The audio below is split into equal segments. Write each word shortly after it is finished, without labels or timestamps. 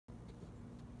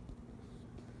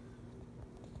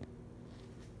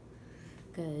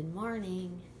Good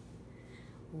morning.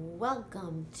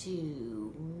 Welcome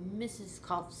to Mrs.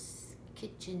 Koff's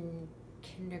Kitchen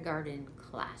Kindergarten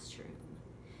Classroom.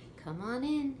 Come on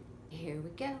in. Here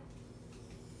we go.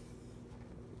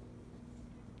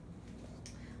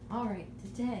 All right,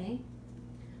 today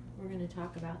we're going to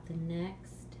talk about the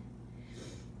next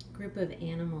group of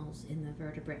animals in the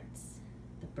vertebrates,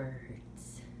 the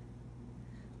birds.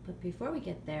 But before we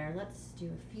get there, let's do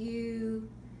a few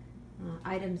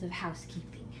items of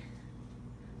housekeeping.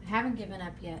 I haven't given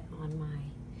up yet on my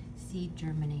seed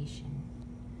germination.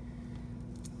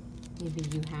 Maybe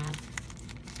you have.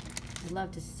 I'd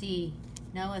love to see.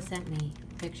 Noah sent me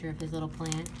a picture of his little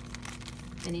plant.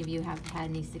 If any of you have had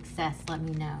any success, let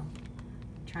me know.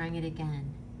 I'm trying it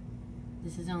again.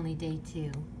 This is only day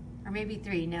 2. Or maybe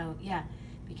 3. No, yeah,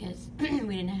 because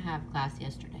we didn't have class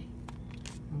yesterday.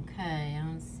 Okay, I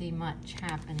don't see much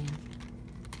happening.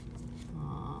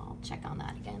 I'll check on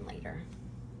that again later.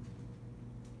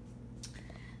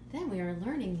 Then we are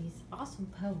learning these awesome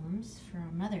poems for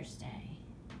Mother's Day.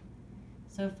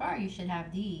 So far you should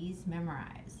have these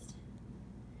memorized.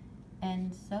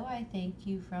 And so I thank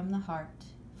you from the heart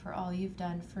for all you've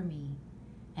done for me,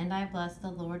 and I bless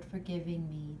the Lord for giving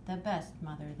me the best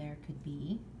mother there could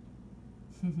be.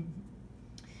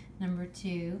 Number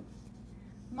 2,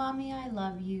 Mommy, I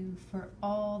love you for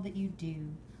all that you do.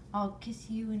 I'll kiss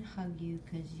you and hug you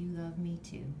 'cause you love me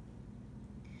too.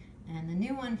 And the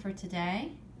new one for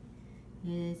today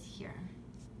is here.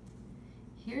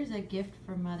 Here's a gift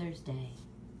for Mother's Day.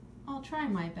 I'll try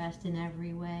my best in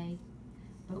every way,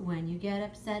 but when you get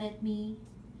upset at me,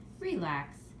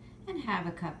 relax and have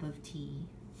a cup of tea.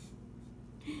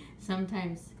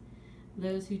 Sometimes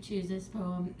those who choose this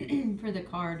poem for the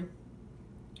card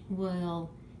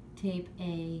will tape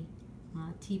a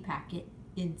tea packet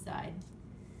inside,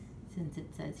 since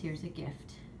it says here's a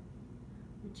gift,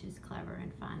 which is clever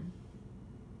and fun.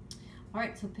 All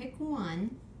right, so pick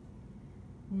one.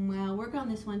 Well, work on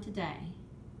this one today.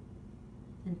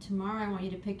 And tomorrow I want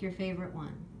you to pick your favorite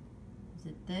one. Is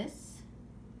it this,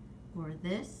 or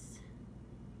this,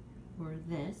 or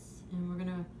this? And we're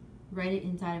gonna write it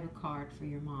inside of a card for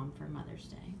your mom for Mother's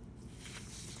Day.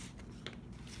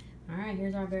 All right,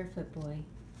 here's our barefoot boy.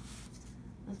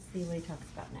 Let's see what he talks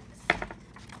about next.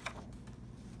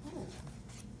 Oh.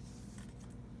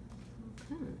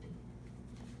 Okay.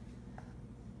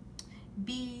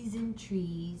 Bees in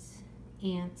trees,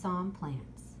 ants on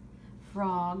plants,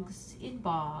 frogs in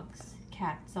bogs,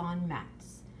 cats on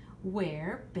mats,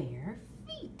 wear bare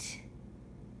feet.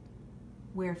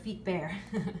 Wear feet bare.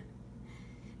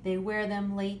 They wear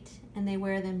them late and they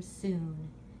wear them soon,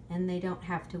 and they don't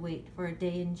have to wait for a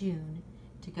day in June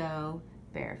to go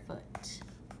barefoot.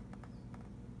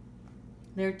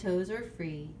 Their toes are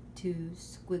free to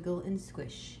squiggle and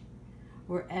squish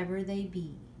wherever they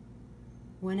be,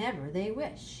 whenever they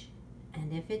wish.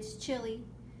 And if it's chilly,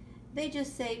 they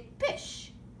just say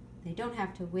pish. They don't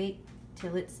have to wait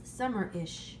till it's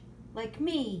summer-ish, like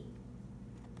me.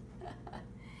 We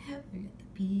got the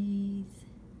bees,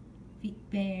 feet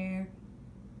bare,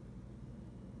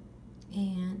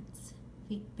 ants,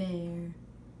 feet bare,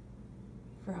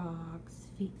 frogs,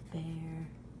 feet bare.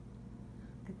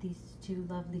 Look at these 2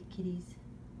 lovely kitties,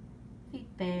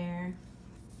 feet bare.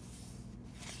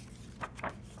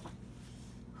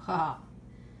 Ha!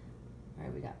 All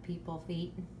right, we got people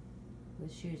feet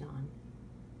with shoes on.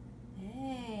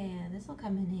 Hey, this will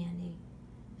come in handy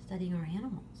studying our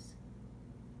animals.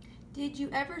 Did you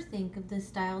ever think of the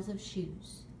styles of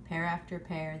shoes, pair after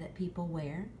pair, that people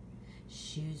wear?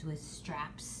 Shoes with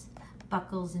straps,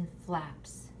 buckles and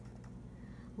flaps,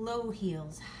 low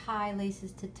heels, high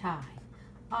laces to tie,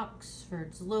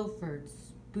 Oxfords,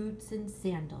 loafers, boots and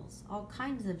sandals, all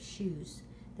kinds of shoes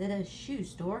that a shoe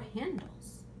store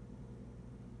handles.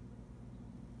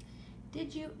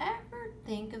 Did you ever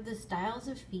think of the styles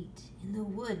of feet in the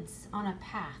woods on a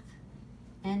path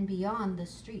and beyond the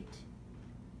street?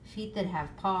 Feet that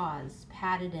have paws,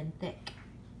 padded and thick.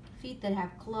 Feet that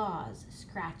have claws,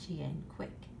 scratchy and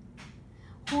quick.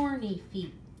 Horny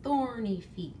feet, thorny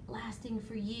feet, lasting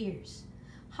for years.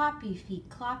 Hoppy feet,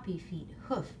 cloppy feet,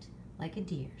 hoofed like a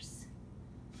deer's.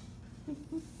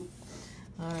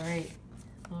 All right,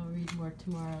 I'll read more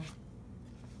tomorrow.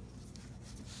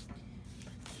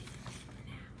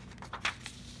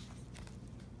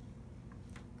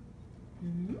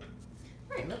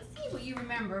 All right, let's see what you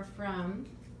remember from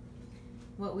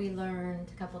what we learned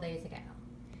a couple days ago.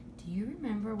 Do you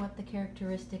remember what the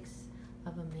characteristics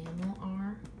of a mammal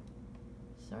are?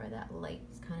 Sorry, that light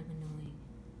is kind of annoying.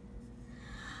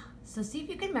 So see if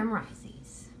you can memorize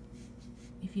these.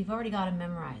 If you've already got them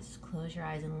memorized, close your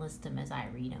eyes and list them as I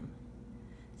read them.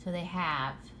 So they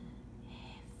have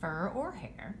fur or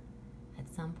hair at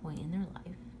some point in their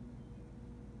life.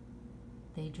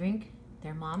 They drink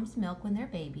their mom's milk when they're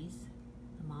babies.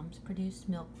 The moms produce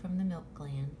milk from the milk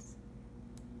glands.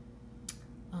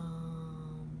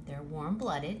 They're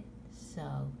warm-blooded,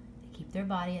 so they keep their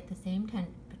body at the same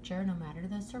temperature no matter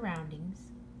the surroundings.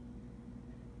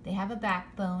 They have a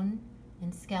backbone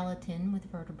and skeleton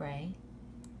with vertebrae.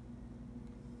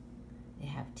 They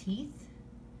have teeth,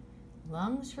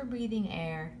 lungs for breathing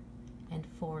air, and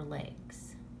 4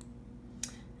 legs.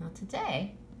 Now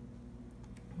today,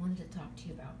 I wanted to talk to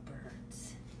you about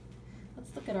birds.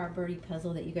 Let's look at our birdie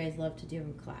puzzle that you guys love to do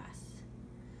in class.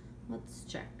 Let's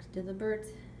check. Do the birds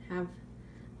have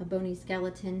a bony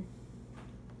skeleton?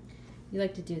 You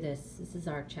like to do this. This is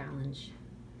our challenge.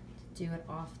 To do it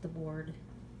off the board.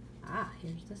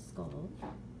 Here's the skull.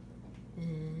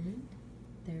 And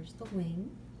there's the wing.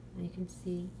 Now you can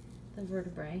see the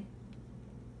vertebrae.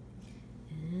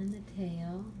 And the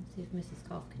tail. Let's see if Mrs.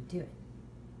 Kolf can do it.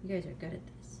 You guys are good at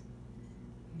this.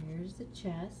 Here's the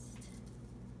chest,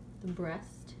 the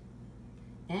breast,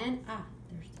 and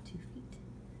there's the 2 feet.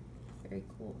 Very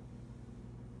cool.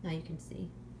 Now you can see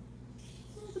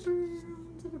the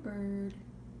bones of a bird.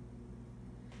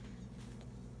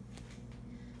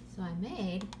 So I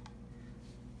made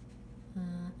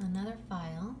another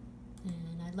file,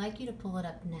 and I'd like you to pull it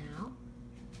up now.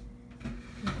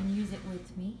 You can use it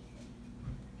with me.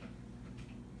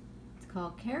 It's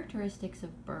called Characteristics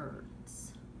of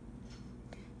Birds.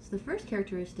 So the first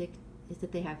characteristic is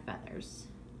that they have feathers.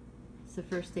 It's the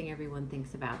first thing everyone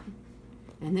thinks about.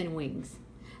 And then wings.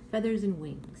 Feathers and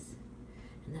wings.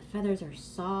 And the feathers are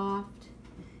soft,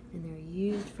 and they're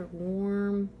used for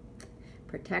warm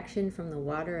protection from the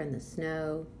water and the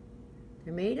snow.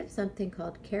 They're made of something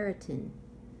called keratin,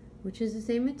 which is the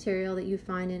same material that you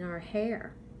find in our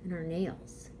hair and our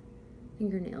nails.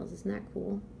 Fingernails, isn't that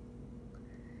cool?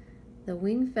 The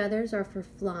wing feathers are for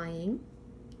flying.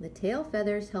 The tail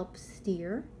feathers help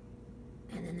steer.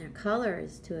 And then their color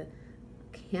is to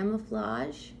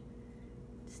camouflage,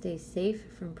 stay safe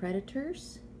from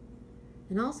predators,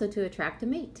 and also to attract a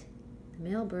mate. The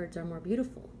male birds are more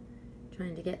beautiful,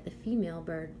 trying to get the female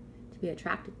bird to be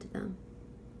attracted to them.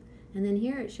 And then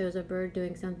here it shows a bird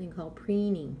doing something called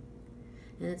preening.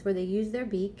 And it's where they use their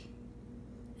beak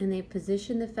and they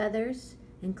position the feathers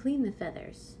and clean the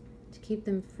feathers to keep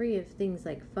them free of things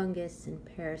like fungus and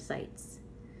parasites.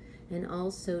 And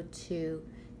also to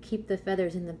keep the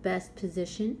feathers in the best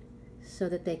position so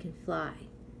that they can fly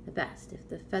the best. If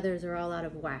the feathers are all out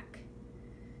of whack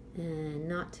and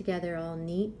not together all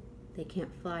neat, they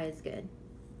can't fly as good.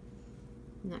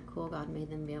 Isn't that cool? God made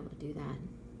them be able to do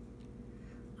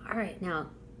that. All right, now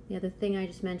the other thing I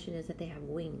just mentioned is that they have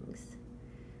wings.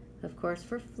 Of course,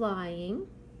 for flying,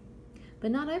 but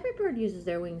not every bird uses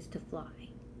their wings to fly.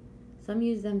 Some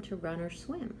use them to run or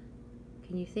swim.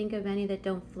 Can you think of any that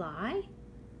don't fly?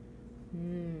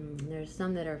 There's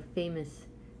some that are famous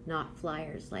not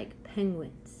flyers, like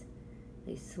penguins.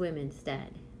 They swim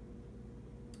instead.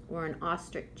 Or an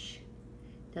ostrich.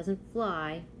 Doesn't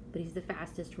fly, but he's the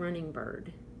fastest running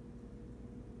bird.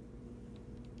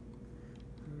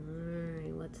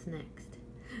 Alright, what's next?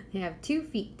 They have 2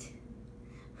 feet.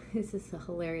 This is a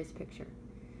hilarious picture.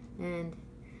 And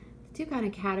the 2 kind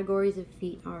of categories of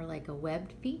feet are like a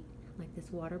webbed feet, like this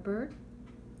water bird,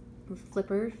 with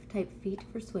flipper type feet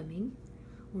for swimming,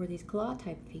 or these claw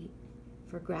type feet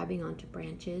for grabbing onto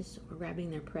branches or grabbing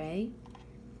their prey.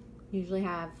 Usually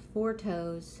have 4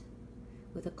 toes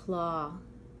with a claw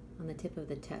on the tip of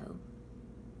the toe.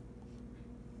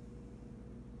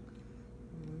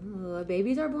 Oh,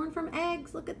 babies are born from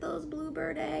eggs. Look at those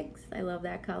bluebird eggs. I love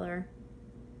that color.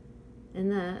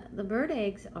 And the bird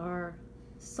eggs are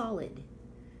solid.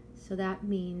 So that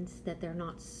means that they're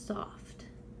not soft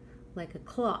like a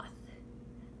cloth.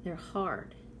 They're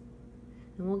hard.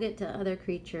 And we'll get to other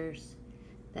creatures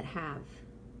that have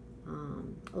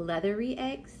leathery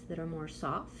eggs that are more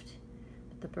soft,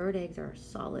 but the bird eggs are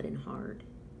solid and hard.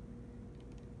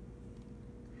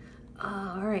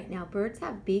 All right, now birds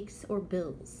have beaks or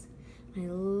bills. I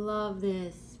love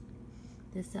this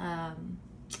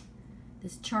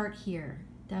chart here.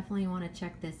 Definitely want to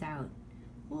check this out.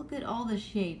 Look at all the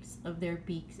shapes of their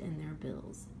beaks and their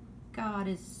bills. God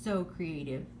is so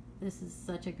creative. This is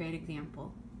such a great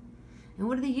example. And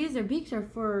what do they use? Their beaks are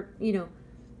for,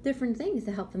 different things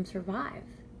to help them survive.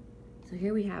 So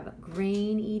here we have a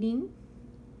grain eating,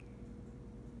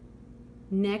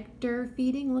 nectar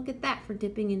feeding. Look at that, for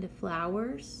dipping into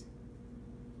flowers.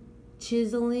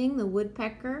 Chiseling, the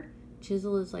woodpecker.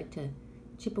 Chisel is like to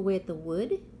chip away at the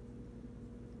wood.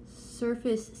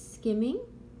 Surface skimming.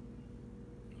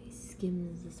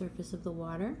 skims the surface of the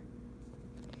water.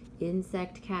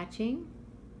 Insect catching.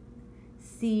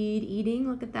 Seed eating.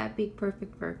 Look at that beak,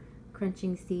 perfect for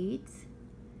crunching seeds.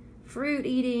 Fruit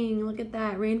eating. Look at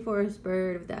that rainforest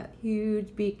bird with that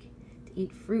huge beak to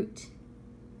eat fruit.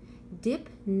 Dip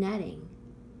netting.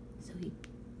 So he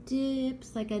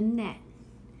dips like a net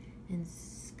and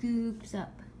scoops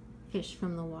up fish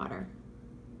from the water.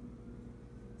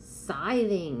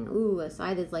 Scything. Ooh, a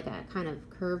scythe is like a kind of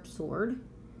curved sword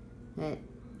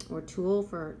or tool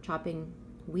for chopping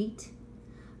wheat.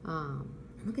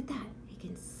 Look at that. He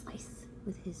can slice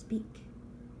with his beak.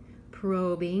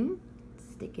 Probing.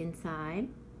 Stick inside.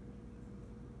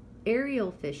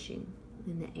 Aerial fishing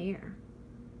in the air.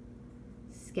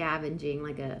 Scavenging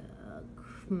like a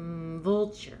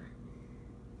vulture.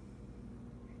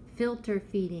 Filter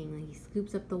feeding. He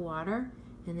scoops up the water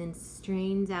and then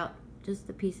strains out just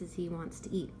the pieces he wants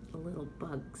to eat, the little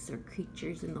bugs or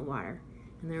creatures in the water,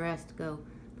 and the rest the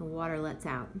water lets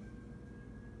out.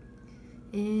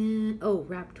 And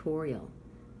raptorial,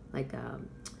 like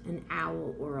an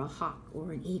owl or a hawk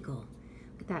or an eagle.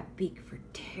 Look at that beak for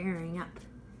tearing up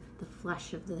the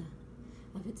flesh of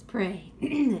its prey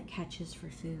that catches for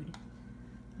food.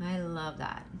 I love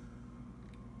that.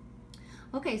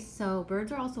 Okay, so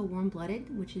birds are also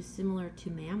warm-blooded, which is similar to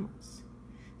mammals.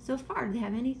 So far, do they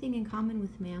have anything in common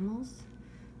with mammals?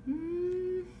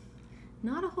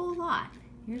 Not a whole lot.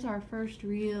 Here's our first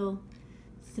real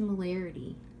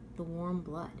similarity, the warm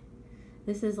blood.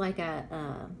 This is like a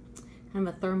kind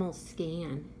of a thermal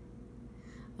scan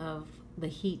of the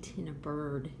heat in a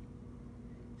bird.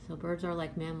 So birds are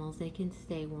like mammals. They can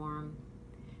stay warm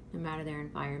no matter their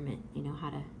environment.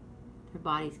 Their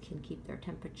bodies can keep their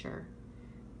temperature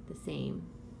the same.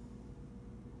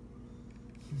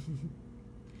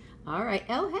 All right.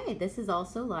 Oh, hey, this is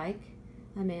also like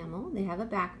a mammal. They have a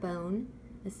backbone,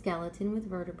 a skeleton with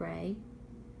vertebrae,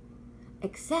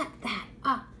 except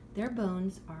that their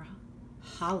bones are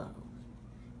hollow.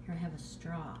 Here I have a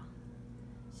straw.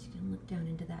 So you can look down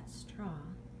into that straw.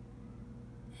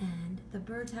 And the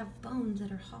birds have bones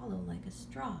that are hollow like a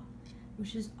straw,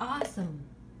 which is awesome.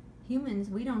 Humans,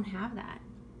 we don't have that.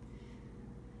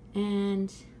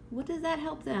 And what does that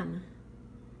help them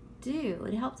do?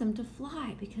 It helps them to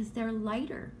fly because they're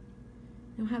lighter.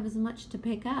 They don't have as much to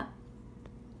pick up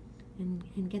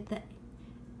and get the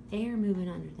air moving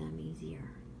under them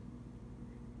easier.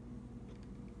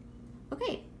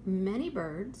 Okay, many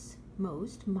birds,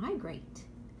 most, migrate.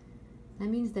 That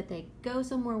means that they go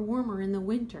somewhere warmer in the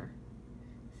winter.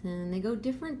 And they go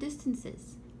different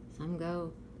distances. Some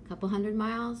go a couple hundred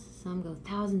miles, some go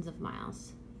thousands of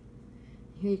miles.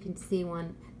 Here you can see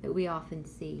one that we often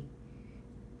see,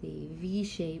 the V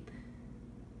shape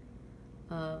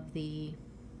of the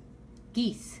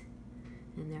geese.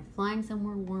 And they're flying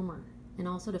somewhere warmer, and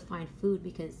also to find food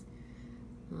because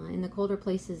in the colder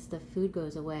places the food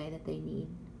goes away that they need.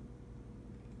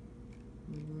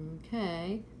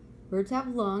 Okay, birds have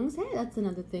lungs. Hey, that's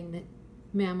another thing that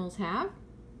mammals have,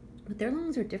 but their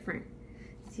lungs are different.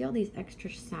 See all these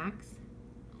extra sacs?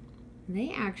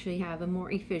 They actually have a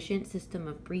more efficient system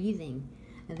of breathing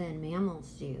than mammals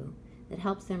do that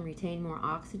helps them retain more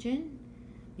oxygen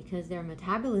because their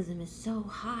metabolism is so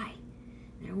high.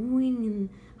 Their wing and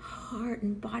heart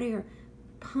and body are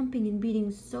pumping and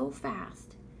beating so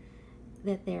fast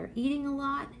that they're eating a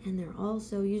lot and they're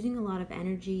also using a lot of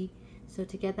energy. So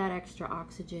to get that extra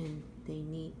oxygen, they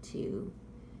need to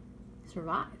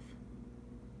survive.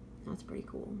 That's pretty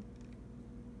cool.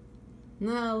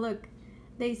 No, look,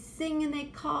 they sing and they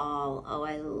call. Oh,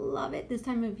 I love it. This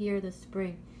time of year, the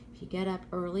spring, if you get up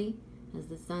early as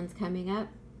the sun's coming up,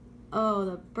 oh,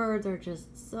 the birds are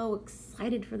just so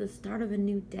excited for the start of a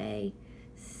new day,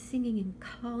 singing and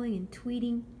calling and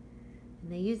tweeting.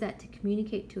 And they use that to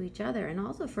communicate to each other and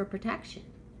also for protection.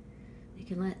 They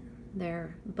can let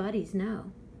their buddies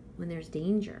know when there's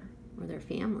danger or their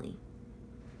family.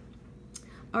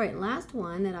 All right, last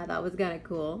one that I thought was kind of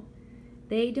cool.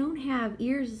 They don't have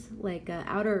ears like an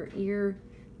outer ear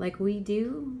like we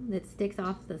do that sticks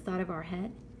off the side of our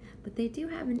head, but they do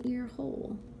have an ear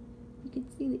hole. You can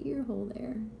see the ear hole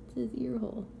there. It says ear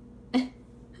hole. This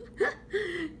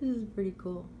is pretty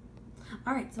cool.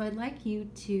 All right, so I'd like you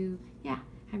to,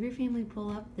 have your family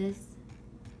pull up this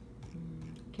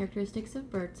Characteristics of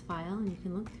Birds file, and you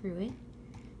can look through it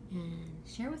and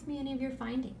share with me any of your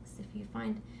findings. If you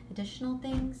find additional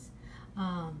things,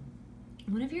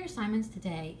 one of your assignments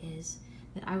today is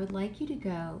that I would like you to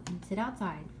go and sit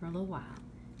outside for a little while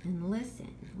and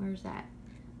listen. Where's that?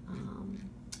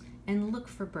 And look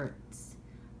for birds.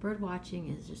 Bird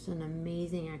watching is just an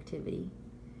amazing activity.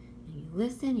 And you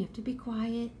listen, you have to be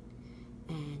quiet,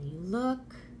 and you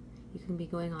look, You can be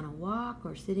going on a walk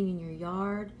or sitting in your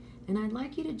yard, and I'd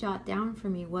like you to jot down for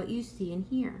me what you see and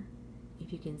hear.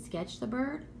 If you can sketch the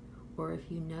bird, or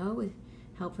if you know with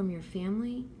help from your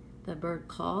family the bird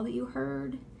call that you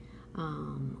heard,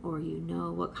 or you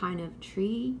know what kind of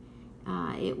tree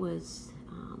it was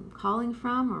calling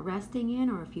from or resting in,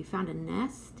 or if you found a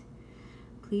nest,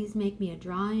 please make me a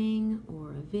drawing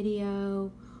or a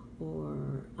video,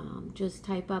 or just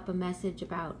type up a message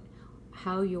about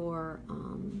how your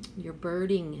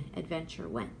birding adventure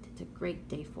went. It's a great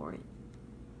day for it.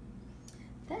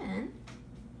 Then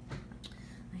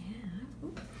I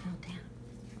have, fell down.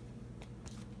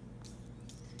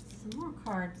 Some more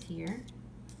cards here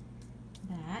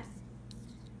that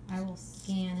I will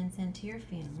scan and send to your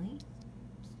family.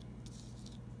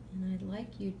 And I'd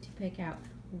like you to pick out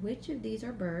which of these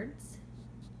are birds,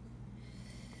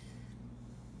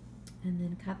 and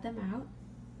then cut them out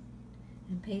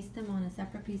and paste them on a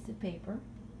separate piece of paper.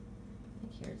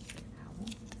 Like here's the owl.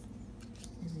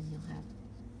 And then you'll have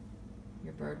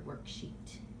your bird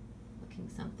worksheet looking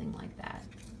something like that.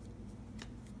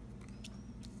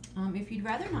 If you'd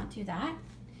rather not do that,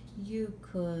 you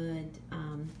could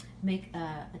make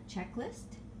a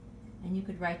checklist, and you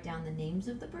could write down the names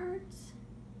of the birds,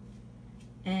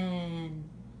 and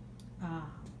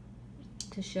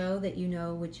to show that you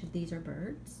know which of these are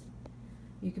birds.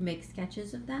 You can make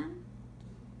sketches of them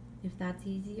if that's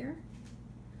easier.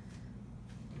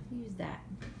 Use that.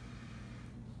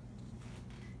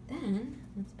 Then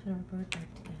let's put our bird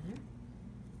back together.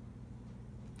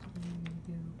 There you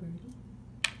go, birdie.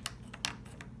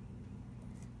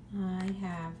 I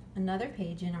have another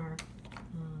page in our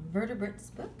vertebrates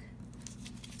book,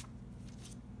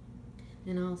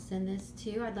 and I'll send this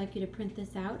to you. I'd like you to print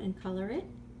this out and color it,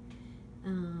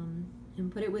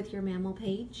 and put it with your mammal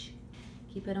page.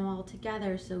 Keep it all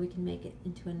together so we can make it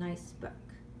into a nice book.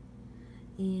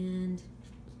 And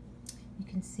you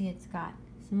can see it's got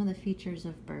some of the features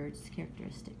of birds,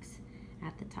 characteristics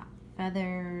at the top.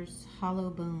 Feathers, hollow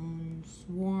bones,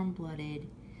 warm-blooded,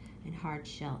 and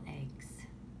hard-shell eggs.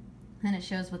 Then it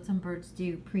shows what some birds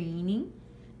do preening.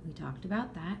 We talked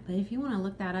about that, but if you want to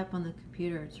look that up on the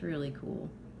computer, it's really cool.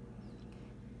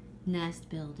 Nest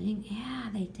building. Yeah,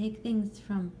 they take things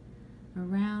from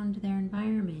around their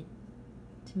environment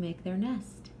to make their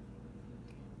nest.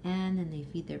 And then they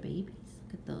feed their babies.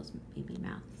 Look at those baby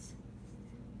mouths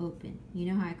open.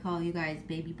 You know how I call you guys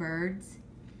baby birds?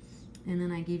 And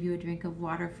then I give you a drink of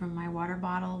water from my water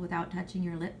bottle without touching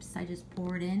your lips. I just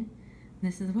pour it in.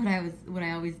 This is what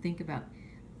I always think about.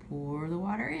 Pour the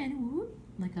water in, whoop,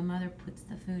 like a mother puts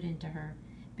the food into her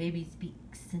baby's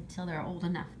beaks until they're old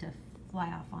enough to fly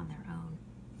off on their own.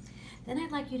 Then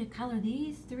I'd like you to color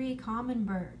these 3 common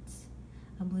birds: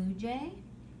 a blue jay,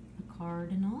 a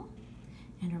cardinal,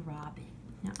 and a robin.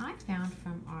 Now I found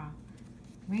from our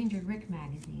Ranger Rick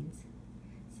magazines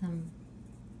some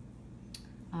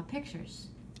pictures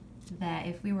that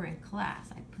if we were in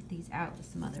class, I'd put these out with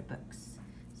some other books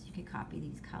so you could copy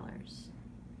these colors.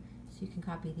 So you can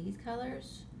copy these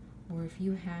colors, or if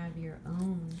you have your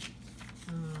own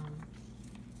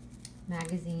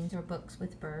magazines or books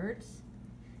with birds,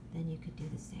 then you could do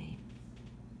the same.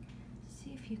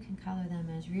 See if you can color them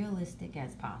as realistic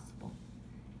as possible.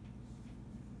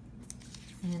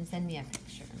 And then send me a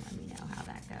picture and let me know how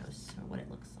that goes or what it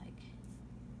looks like.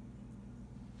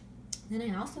 Then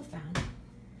I also found,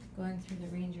 going through the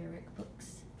Ranger Rick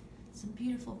books, some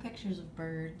beautiful pictures of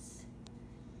birds.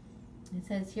 It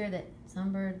says here that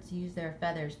some birds use their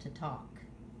feathers to talk.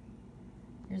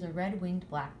 Here's a red-winged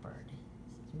blackbird.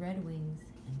 It says red wings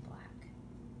and black.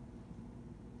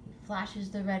 It flashes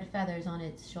the red feathers on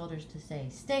its shoulders to say,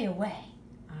 "Stay away."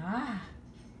 Ah,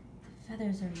 the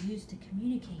feathers are used to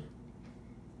communicate.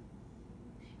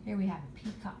 Here we have a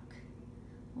peacock.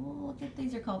 Oh, look at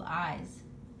these are called eyes.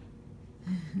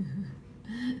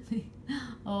 They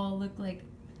all look like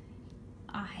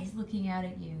eyes looking out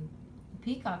at you. The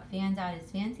peacock fans out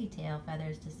his fancy tail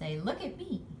feathers to say, "Look at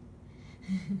me."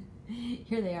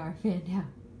 Here they are, fanned out.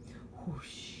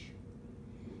 Whoosh.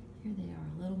 Here they are,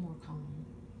 a little more calm.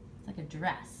 It's like a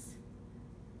dress.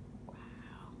 Wow.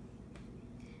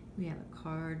 We have a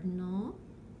cardinal,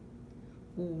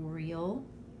 oriole,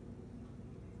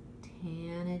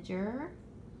 tanager,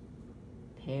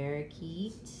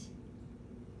 parakeet,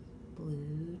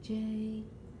 blue jay,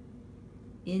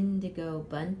 indigo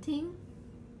bunting,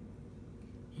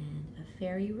 and a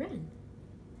fairy wren.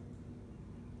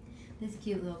 This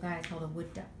cute little guy is called a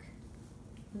wood duck.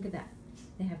 Look at that.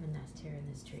 They have a nest here in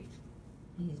this tree.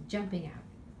 And he's jumping out.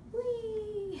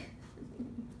 Whee!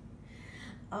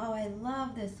 Oh, I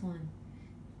love this one.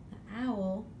 The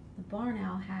owl, the barn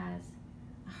owl, has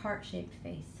a heart-shaped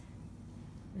face.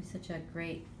 It's such a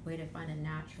great way to find a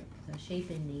natural, a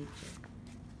shape in nature.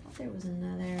 I thought there was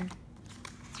another.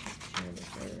 Sure, the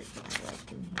third one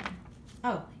left in here.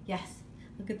 Oh, yes.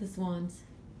 Look at the swans.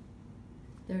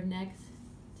 They're next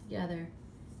together.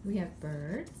 We have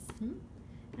birds.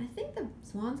 I think the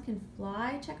swans can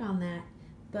fly. Check on that.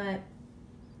 But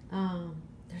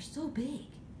they're so big.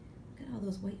 Look at all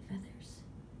those white feathers.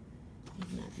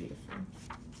 Isn't that beautiful?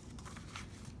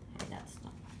 Hey, that's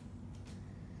not.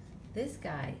 This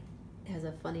guy has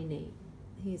a funny name.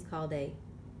 He's called a,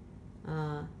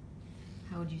 how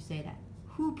would you say that?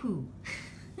 Hoopoe.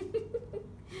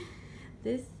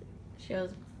 This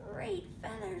shows great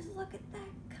feathers. Look at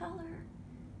that color.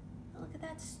 Look at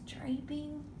that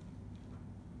striping.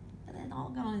 And then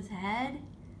all on his head.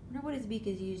 I wonder what his beak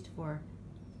is used for.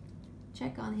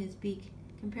 Check on his beak.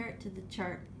 Compare it to the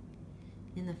chart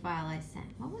in the file I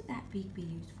sent. What would that beak be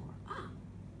used for? Ah,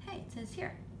 hey, it says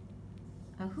here.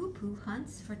 A hoopoe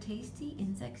hunts for tasty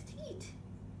insects to eat.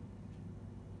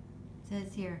 It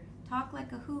says here, talk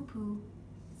like a hoopoe.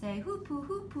 Say hoopoo,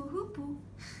 hoopoo, hoopoo.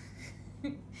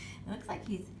 It looks like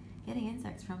he's getting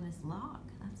insects from this log.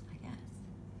 That's my guess.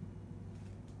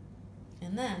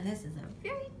 And then this is a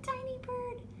very tiny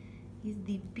bird. He's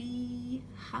the bee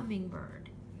hummingbird.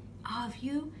 Oh,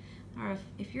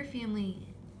 if your family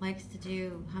likes to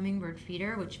do hummingbird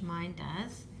feeder, which mine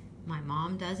does, my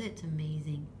mom does it, it's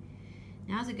amazing.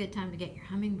 Now's a good time to get your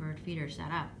hummingbird feeder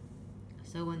set up.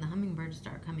 So when the hummingbirds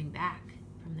start coming back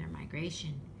from their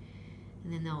migration,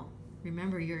 and then they'll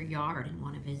remember your yard and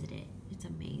want to visit it. It's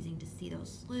amazing to see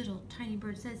those little tiny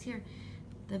birds. It says here,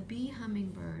 the bee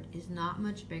hummingbird is not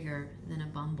much bigger than a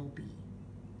bumblebee.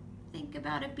 Think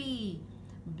about a bee.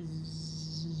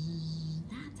 Bzzz.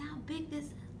 That's how big this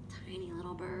tiny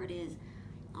little bird is.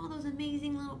 All those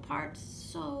amazing little parts,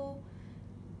 so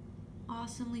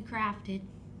awesomely crafted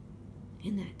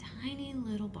in that tiny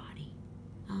little body.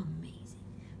 Amazing.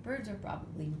 Birds are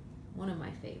probably one of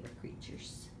my favorite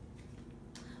creatures.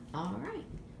 All right,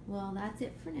 well, that's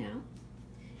it for now.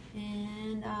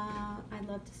 And I'd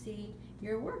love to see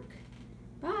your work.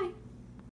 Bye.